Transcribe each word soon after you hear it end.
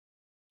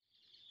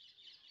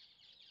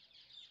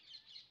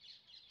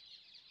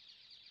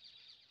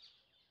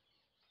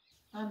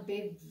I'm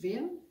Bev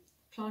Wium,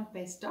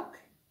 plant-based doc.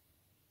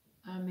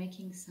 I'm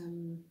making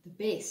the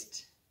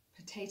best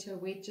potato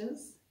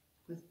wedges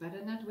with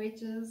butternut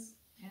wedges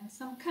and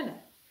some colour.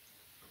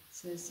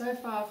 So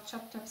far I've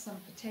chopped up some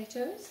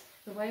potatoes.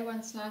 The way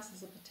one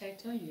slices a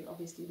potato, you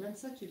obviously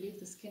rinse it, you leave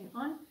the skin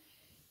on,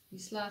 you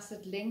slice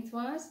it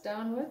lengthwise,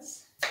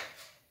 downwards,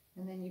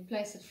 and then you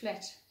place it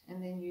flat,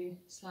 and then you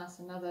slice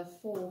another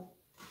 4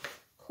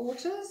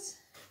 quarters.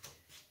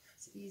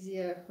 It's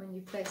easier when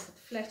you place it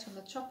flat on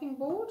the chopping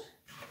board.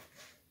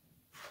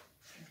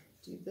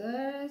 Do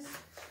those.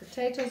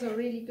 Potatoes are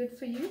really good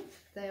for you.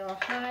 They are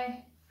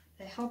high,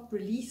 they help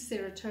release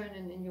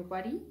serotonin in your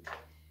body.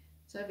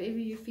 So if ever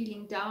you're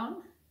feeling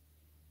down,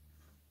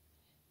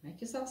 make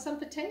yourself some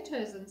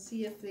potatoes and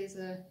see if there's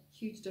a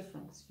huge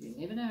difference. You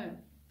never know.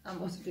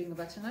 I'm also doing a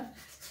butternut,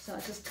 so I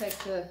just take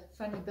the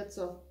funny bits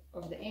of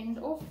the end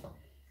off.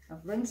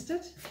 I've rinsed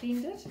it,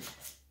 cleaned it,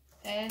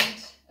 and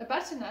a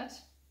butternut,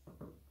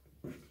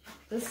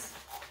 this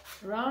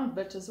round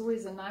bit is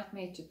always a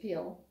nightmare to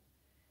peel.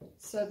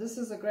 So this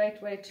is a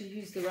great way to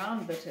use the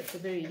round bit at the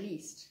very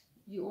least.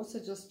 You also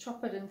just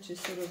chop it into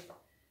sort of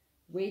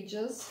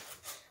wedges,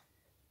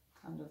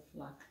 kind of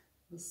like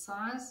this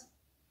size.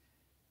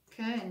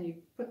 Okay, and you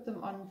put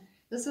them on,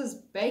 this is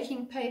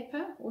baking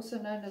paper, also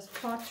known as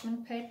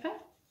parchment paper,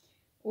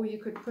 or you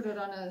could put it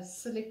on a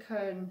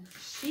silicone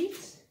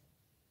sheet.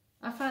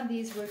 I find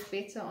these work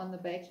better on the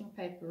baking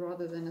paper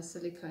rather than a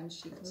silicone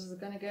sheet. This is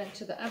going to go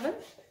into the oven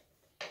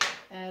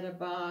at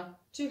about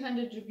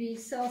 200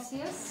 degrees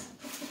Celsius,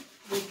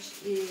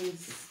 which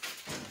is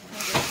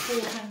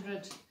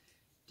 400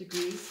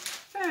 degrees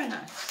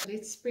Fahrenheit.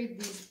 Let's spread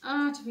these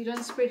out. If you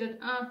don't spread it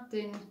out,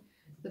 then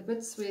the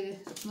bits where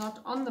it's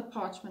not on the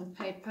parchment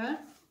paper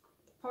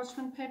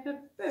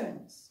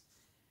burns.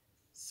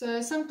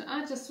 So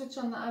I just switch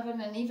on the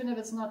oven, and even if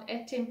it's not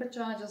at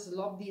temperature, I just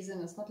lob these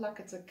in. It's not like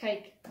it's a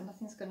cake, and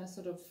nothing's going to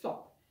sort of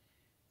flop.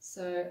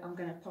 So I'm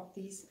going to pop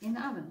these in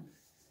the oven.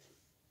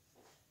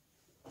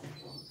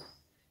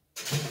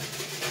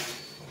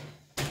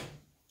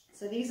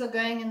 So these are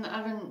going in the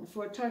oven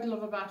for a total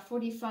of about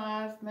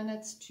 45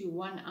 minutes to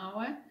 1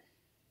 hour.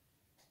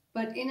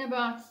 But in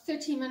about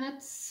 30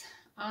 minutes,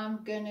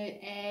 I'm going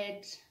to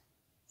add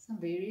some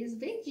various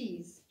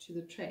veggies to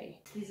the tray.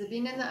 These have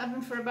been in the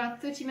oven for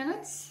about 30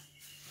 minutes.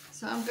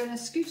 So I'm going to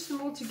scooch them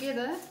all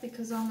together,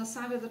 because on the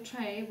side of the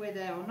tray where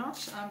they are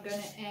not, I'm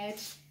going to add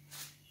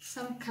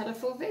some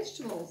colourful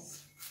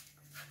vegetables,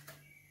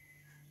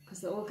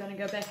 because they're all going to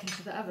go back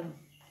into the oven.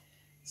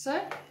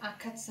 So I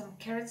cut some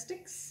carrot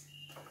sticks,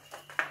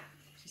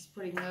 just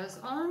putting those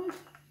on.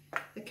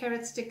 The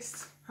carrot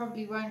sticks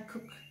probably won't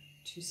cook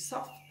too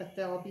soft, but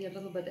they'll be a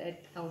little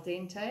bit al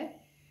dente.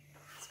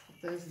 Let's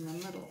put those in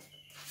the middle.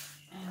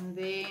 And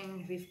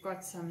then we've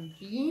got some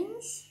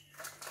beans,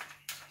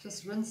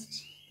 just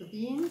rinsed the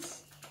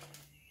beans,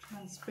 try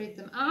and spread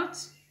them out.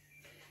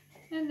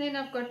 And then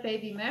I've got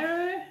baby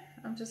marrow.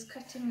 I'm just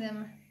cutting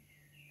them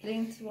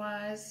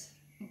lengthwise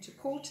into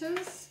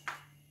quarters.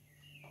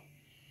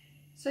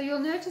 So you'll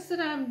notice that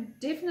I'm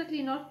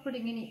definitely not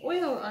putting any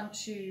oil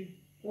onto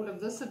all of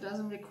this. It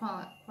doesn't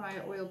require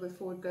oil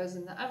before it goes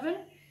in the oven.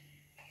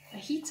 A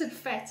heated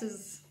fat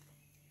is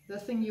the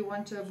thing you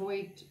want to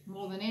avoid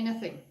more than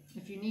anything.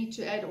 If you need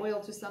to add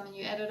oil to something,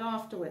 you add it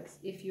afterwards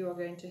if you are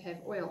going to have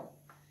oil.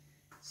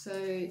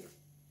 So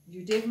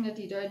you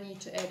definitely don't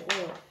need to add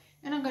oil.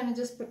 And I'm going to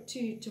just put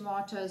 2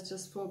 tomatoes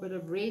just for a bit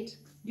of red.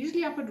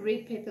 Usually I put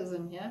red peppers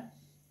in here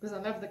because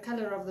I love the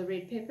color of the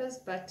red peppers,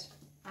 but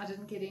I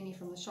didn't get any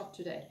from the shop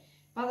today.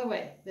 By the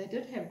way, they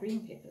did have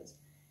green peppers.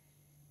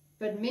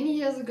 But many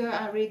years ago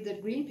I read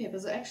that green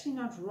peppers are actually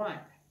not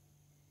ripe.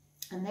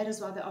 And that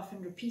is why they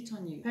often repeat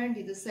on you.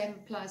 Apparently the same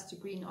applies to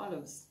green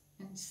olives.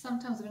 And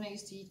sometimes when I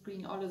used to eat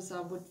green olives,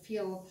 I would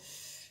feel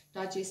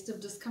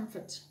digestive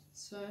discomfort.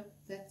 So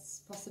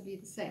that's possibly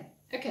the same.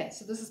 Okay,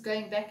 so this is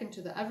going back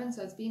into the oven.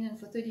 So it's been in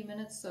for 30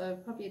 minutes, so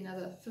probably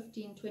another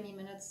 15-20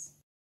 minutes.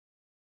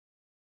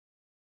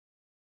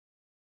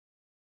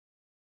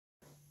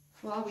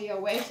 While we are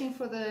waiting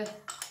for the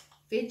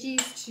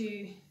veggies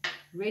to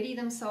ready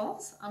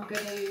themselves, I'm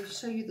going to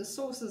show you the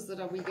sauces that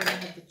we're going to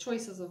have the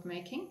choices of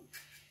making.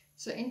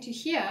 So into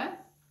here,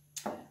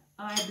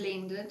 I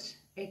blended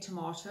a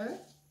tomato,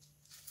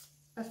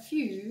 a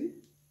few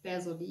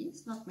basil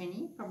leaves, not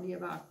many, probably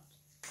about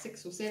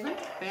 6 or 7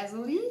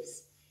 basil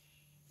leaves,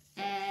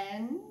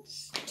 and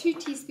 2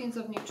 teaspoons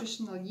of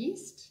nutritional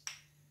yeast,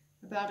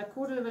 about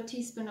 1/4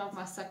 teaspoon of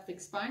my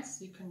Sattvic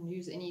spice. You can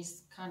use any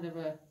kind of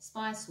a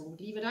spice or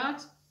leave it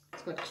out.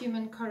 It's got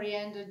cumin,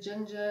 coriander,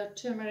 ginger,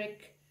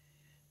 turmeric,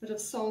 bit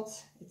of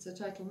salt. It's a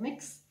total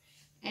mix.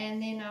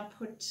 And then I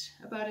put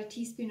about 1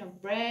 teaspoon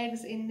of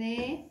Bragg's in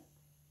there,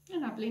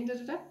 and I blended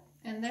it up,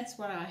 and that's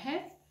what I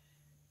have.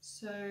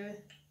 So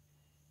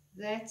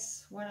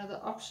that's one of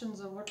the options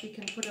of what we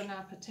can put on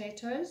our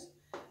potatoes.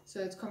 So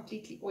it's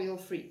completely oil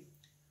free.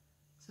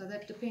 So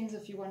that depends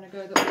if you want to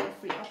go the oil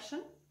free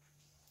option.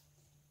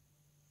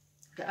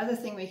 The other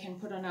thing we can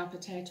put on our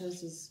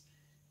potatoes is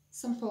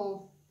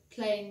simple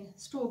plain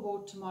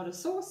store-bought tomato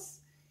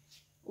sauce.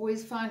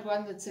 Always find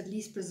one that's at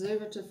least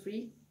preservative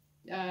free.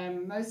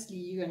 Mostly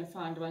you're going to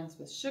find ones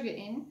with sugar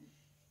in,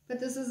 but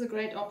this is a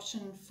great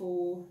option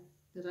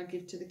that I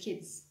give to the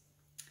kids.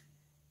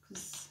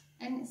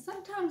 And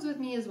sometimes with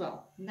me as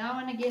well. Now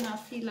and again I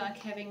feel like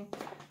having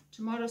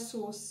tomato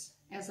sauce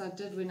as I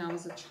did when I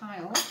was a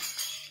child.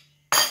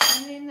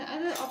 And then the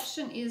other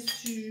option is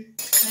to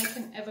make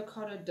an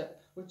avocado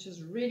dip, which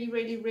is really,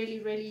 really, really,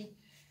 really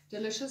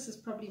delicious. It's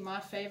probably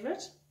my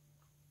favorite,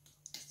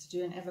 is to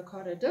do an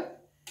avocado dip.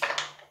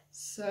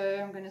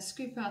 So I'm going to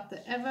scoop out the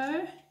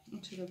avo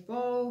into the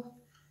bowl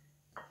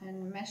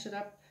and mash it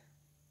up.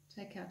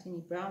 Take out any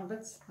brown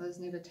bits, those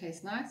never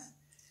taste nice.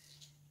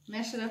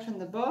 Mash it up in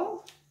the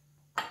bowl.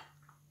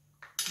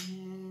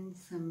 And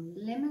some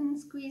lemon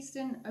squeezed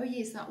in. Oh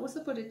yes, I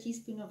also put a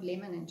teaspoon of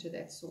lemon into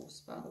that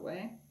sauce, by the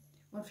way.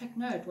 Well, in fact,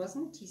 no, it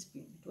wasn't a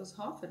teaspoon. It was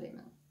half a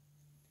lemon.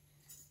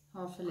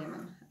 Half a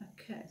lemon.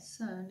 Okay,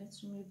 so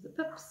let's remove the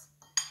pips.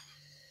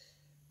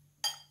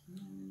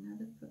 And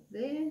another pip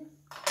there.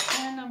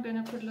 And I'm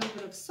going to put a little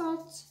bit of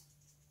salt.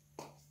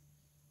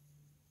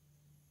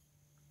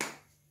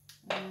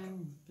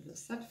 And a bit of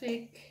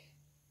sulfate.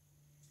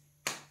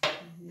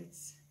 And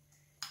let's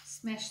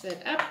smash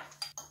that up.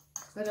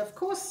 But of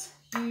course,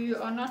 you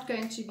are not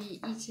going to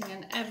be eating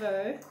an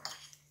avo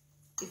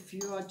if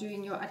you are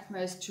doing your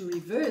utmost to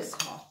reverse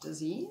heart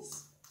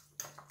disease.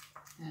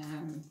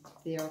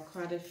 There are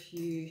quite a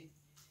few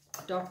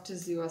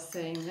doctors who are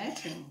saying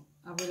that, and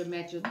I would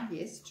imagine,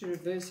 yes, to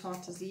reverse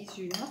heart disease,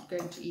 you're not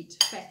going to eat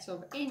fat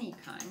of any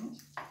kind.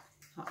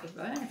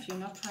 However, if you're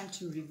not trying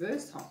to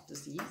reverse heart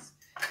disease,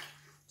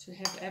 to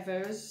have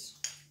avos,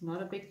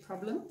 not a big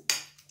problem,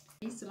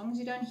 so long as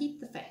you don't heat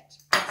the fat.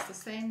 It's the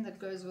same that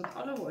goes with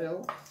olive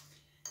oil.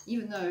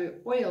 Even though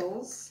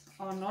oils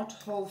are not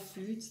whole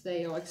foods,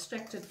 they are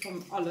extracted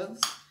from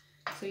olives,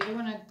 so you don't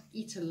want to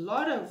eat a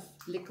lot of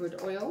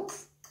liquid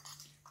oils,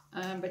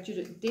 but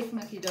you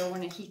definitely don't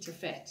want to heat a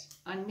fat.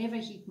 I never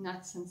heat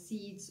nuts and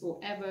seeds or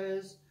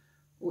avos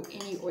or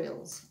any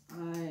oils.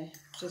 I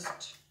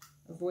just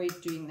avoid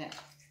doing that.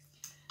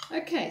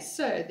 Okay,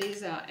 so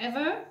there's our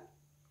avo.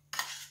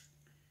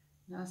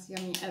 Nice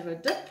yummy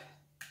avo dip.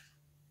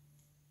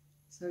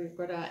 So we've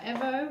got our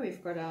avo,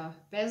 we've got our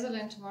basil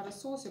and tomato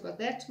sauce, we've got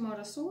that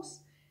tomato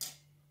sauce.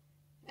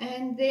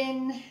 And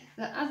then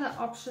the other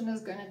option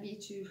is going to be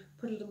to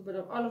put a little bit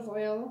of olive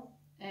oil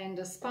and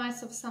a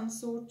spice of some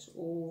sort,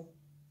 or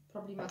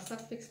probably my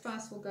sulfuric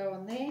spice will go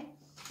on there.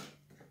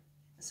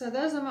 So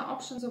those are my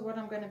options of what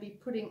I'm going to be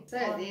putting. So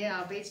there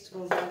are our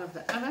vegetables out of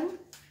the oven.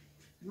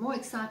 More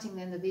exciting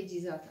than the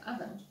veggies out of the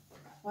oven.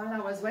 While I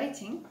was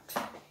waiting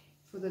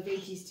for the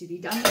veggies to be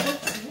done,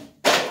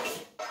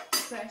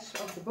 crash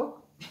of the book.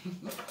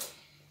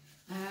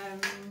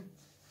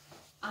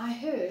 I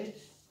heard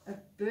a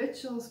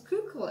Burchell's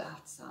cuckoo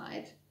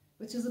outside,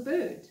 which is a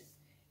bird,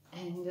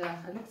 and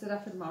I looked it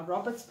up in my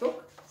Roberts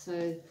book.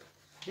 So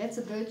that's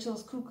a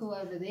Burchell's cuckoo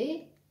over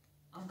there.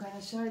 I'm going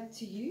to show it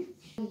to you.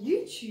 On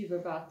YouTube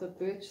about the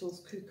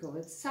Burchell's cuckoo,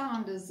 its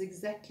sound is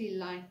exactly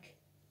like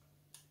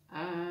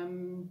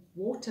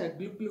water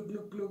glug glug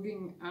glug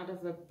glugging out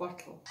of a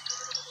bottle.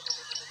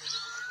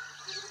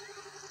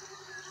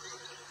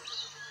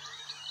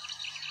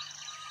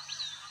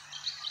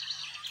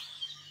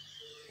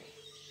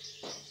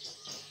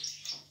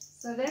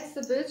 So that's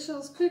the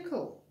Burchell's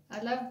cuckoo.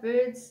 I love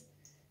birds.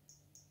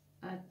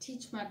 I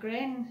teach my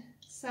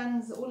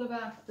grandsons all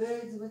about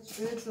birds, which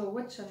birds are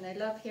which, and they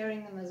love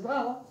hearing them as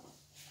well.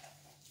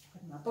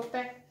 Put my book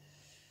back.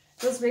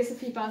 This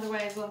recipe, by the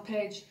way, is on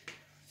page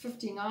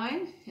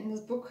 59 in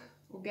this book,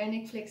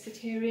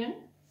 Organicflexitarian.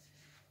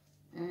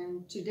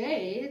 And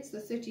today, it's the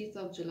 30th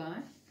of July.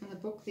 In the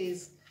book,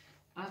 there's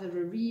either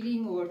a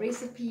reading or a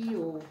recipe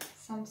or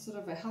some sort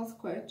of a health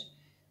quote.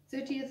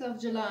 30th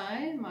of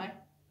July,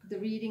 the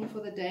reading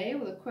for the day,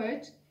 or the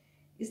quote,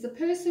 is: the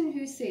person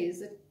who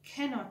says it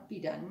cannot be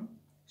done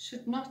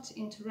should not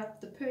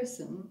interrupt the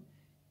person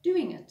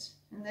doing it.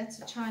 And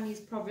that's a Chinese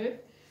proverb.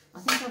 I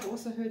think I've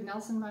also heard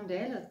Nelson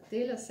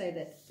Mandela say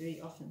that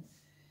very often.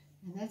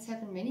 And that's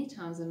happened many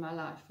times in my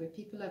life, where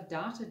people have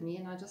doubted me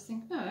and I just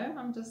think, no,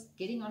 I'm just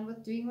getting on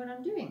with doing what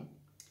I'm doing.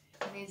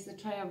 And there's the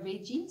tray of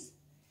veggies.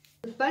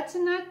 The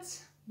butternut,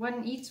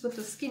 one eats with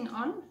the skin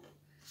on.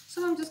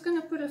 So I'm just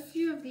going to put a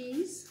few of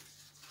these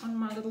on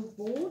my little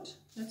board.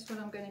 That's what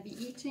I'm going to be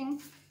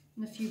eating.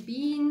 And a few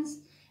beans.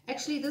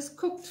 Actually, this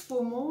cooked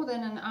for more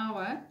than an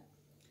hour.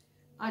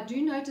 I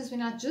do notice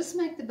when I just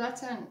make the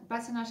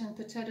butternut and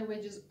potato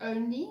wedges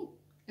only,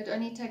 it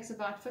only takes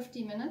about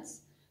 50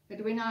 minutes.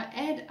 But when I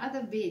add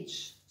other veg,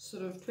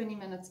 sort of 20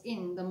 minutes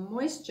in, the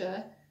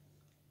moisture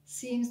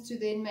seems to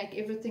then make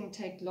everything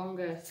take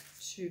longer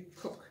to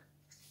cook.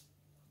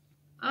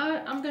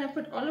 I'm going to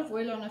put olive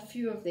oil on a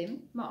few of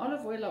them. My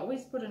olive oil I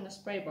always put in a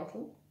spray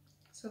bottle,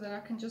 so that I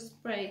can just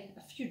spray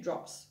a few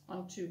drops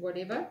onto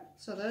whatever.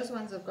 So those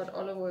ones have got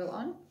olive oil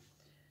on.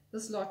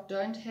 This lot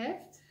don't have.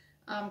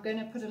 I'm going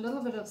to put a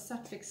little bit of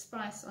sulfuric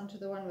spice onto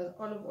the one with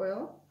olive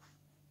oil.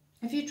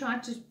 If you try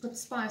to put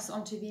spice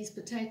onto these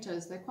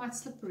potatoes, they're quite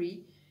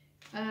slippery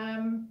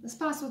the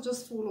spice will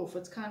just fall off.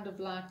 It's kind of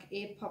like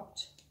air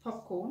popped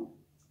popcorn.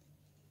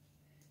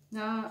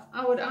 Now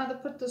I would either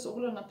put this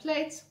all on a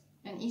plate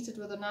and eat it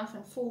with a knife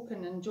and fork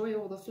and enjoy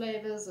all the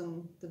flavors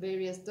and the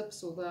various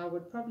dips, although I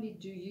would probably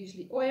do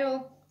usually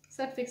oil,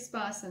 saffron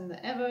spice and the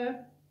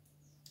avo,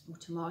 or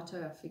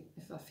tomato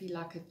if I feel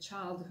like a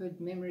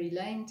childhood memory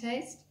lane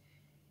taste.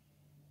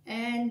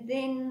 And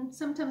then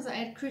sometimes I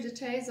add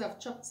crudités. I've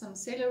chopped some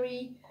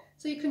celery,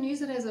 so you can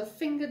use it as a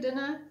finger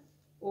dinner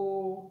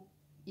or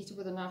eat it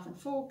with a knife and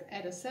fork,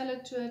 add a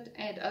salad to it,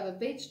 add other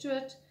veg to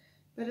it,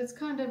 but it's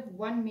kind of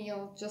one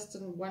meal just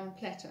in one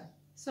platter.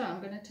 So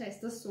I'm going to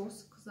taste this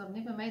sauce because I've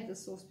never made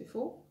this sauce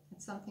before.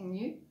 It's something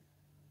new.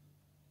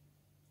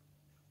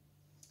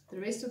 The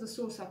rest of the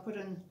sauce I put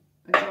in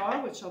a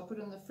jar, which I'll put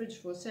in the fridge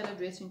for salad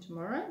dressing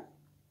tomorrow.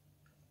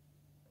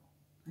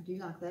 I do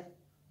like that.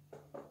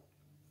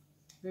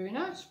 Very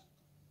nice.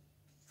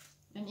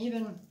 And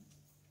even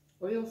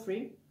oil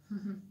free.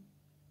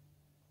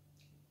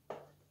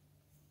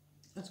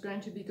 It's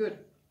going to be good.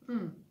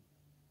 You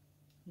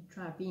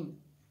try a bean.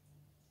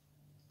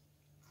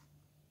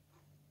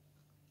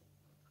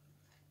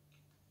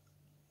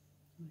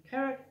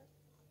 Carrot,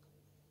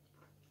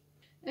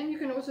 and you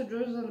can also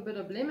drizzle a bit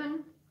of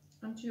lemon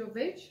onto your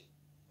veg.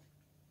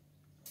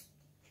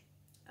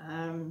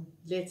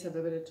 Let's have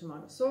a bit of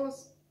tomato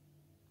sauce,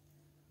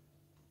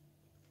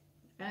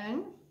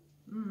 and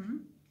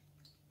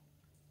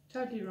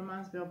totally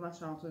reminds me of my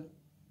childhood.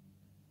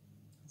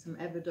 Some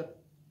avocado,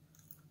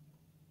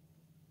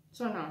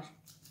 so nice.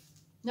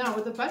 Now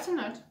with the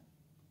butternut,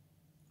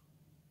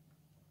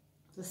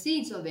 the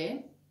seeds are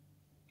there.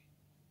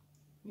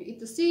 You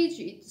eat the seeds,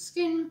 you eat the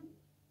skin.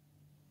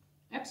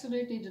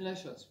 Absolutely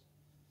delicious.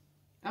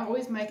 I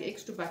always make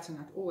extra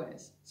butternut,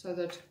 always, so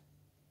that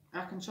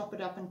I can chop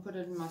it up and put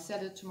it in my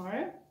salad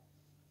tomorrow.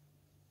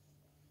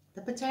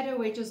 The potato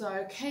wedges are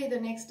okay the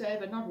next day,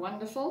 but not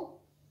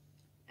wonderful.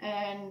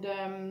 And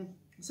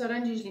so I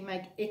don't usually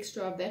make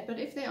extra of that, but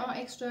if they are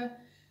extra,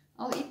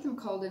 I'll eat them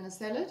cold in a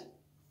salad.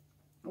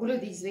 All of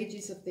these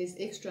veggies, if there's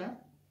extra,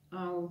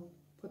 I'll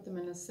put them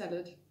in a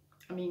salad.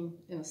 In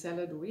a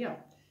salad, or yeah,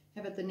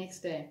 have it the next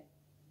day.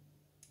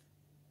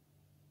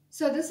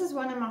 So this is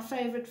one of my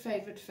favorite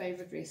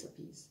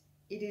recipes.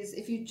 It is,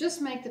 if you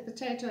just make the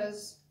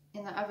potatoes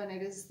in the oven,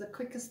 it is the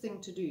quickest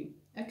thing to do.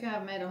 Okay,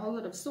 I've made a whole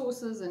lot of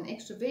sauces and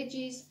extra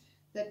veggies.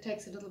 That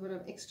takes a little bit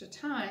of extra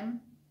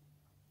time.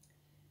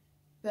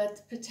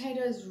 But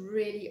potatoes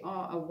really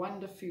are a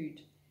wonder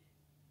food.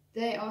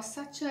 They are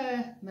such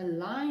a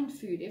maligned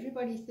food.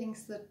 Everybody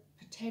thinks that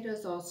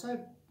potatoes are so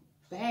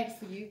bad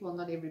for you. Well,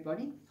 not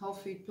everybody. Whole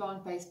food,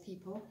 plant-based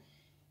people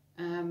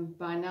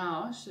by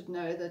now should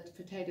know that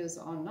potatoes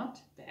are not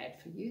bad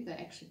for you.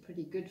 They're actually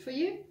pretty good for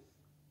you.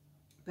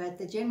 But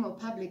the general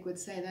public would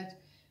say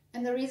that.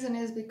 And the reason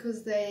is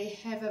because they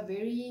have a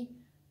very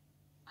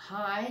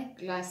high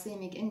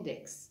glycemic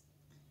index.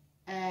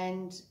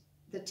 And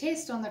the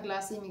test on the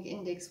glycemic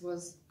index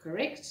was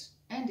correct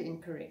and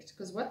incorrect.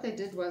 Because what they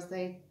did was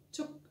they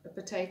took a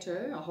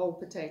potato, a whole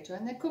potato,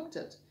 and they cooked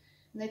it.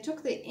 And they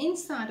took the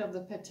inside of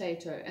the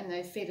potato and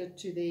they fed it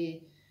to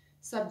the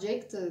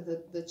subject,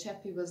 the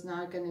chap who was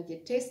now going to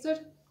get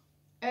tested.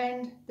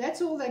 And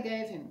that's all they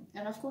gave him.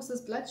 And of course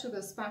his blood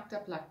sugar spiked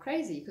up like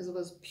crazy because it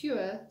was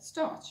pure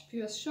starch,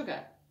 pure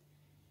sugar.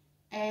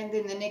 And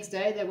then the next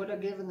day they would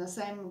have given the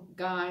same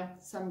guy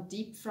some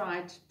deep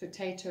fried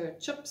potato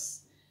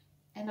chips.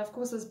 And of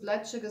course his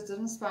blood sugars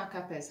didn't spike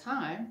up as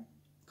high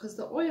because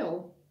the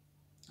oil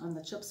on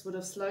the chips would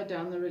have slowed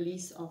down the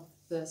release of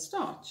the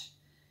starch.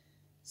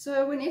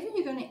 So whenever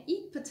you're going to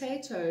eat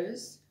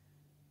potatoes,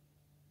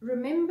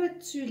 remember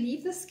to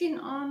leave the skin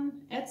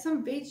on, add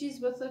some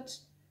veggies with it,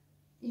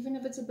 even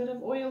if it's a bit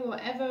of oil or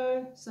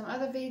avo, some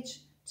other veg,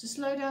 to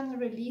slow down the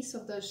release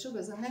of those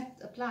sugars. And that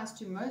applies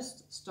to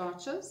most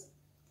starches.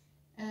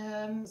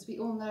 As we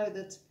all know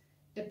that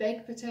a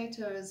baked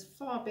potato is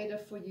far better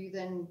for you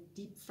than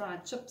deep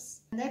fried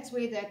chips. And that's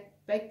where that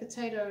baked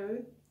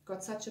potato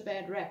got such a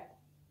bad rap,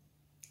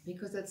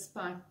 because it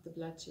spiked the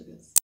blood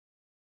sugars.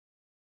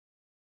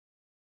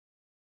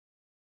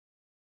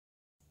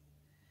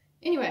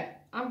 Anyway,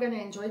 I'm going to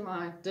enjoy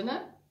my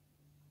dinner.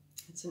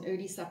 It's an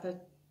early supper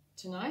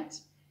tonight.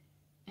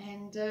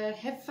 And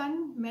have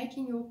fun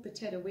making your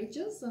potato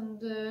wedges, and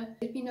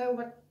let me know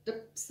what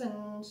dips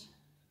and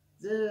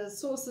the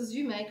sauces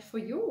you make for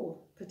your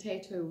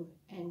potato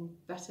and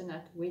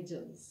butternut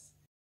wedges.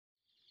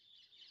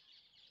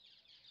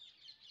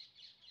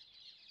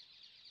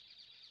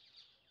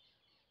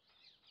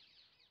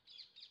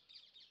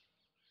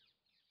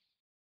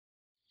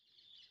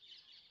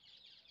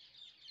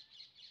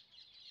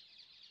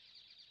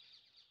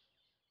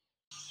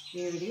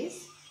 There it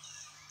is.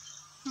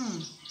 I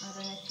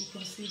don't know if you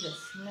can see this.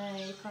 No,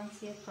 you can't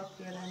see it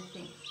properly, I don't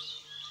think.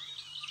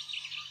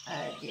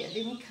 Oh dear,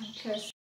 let me come close.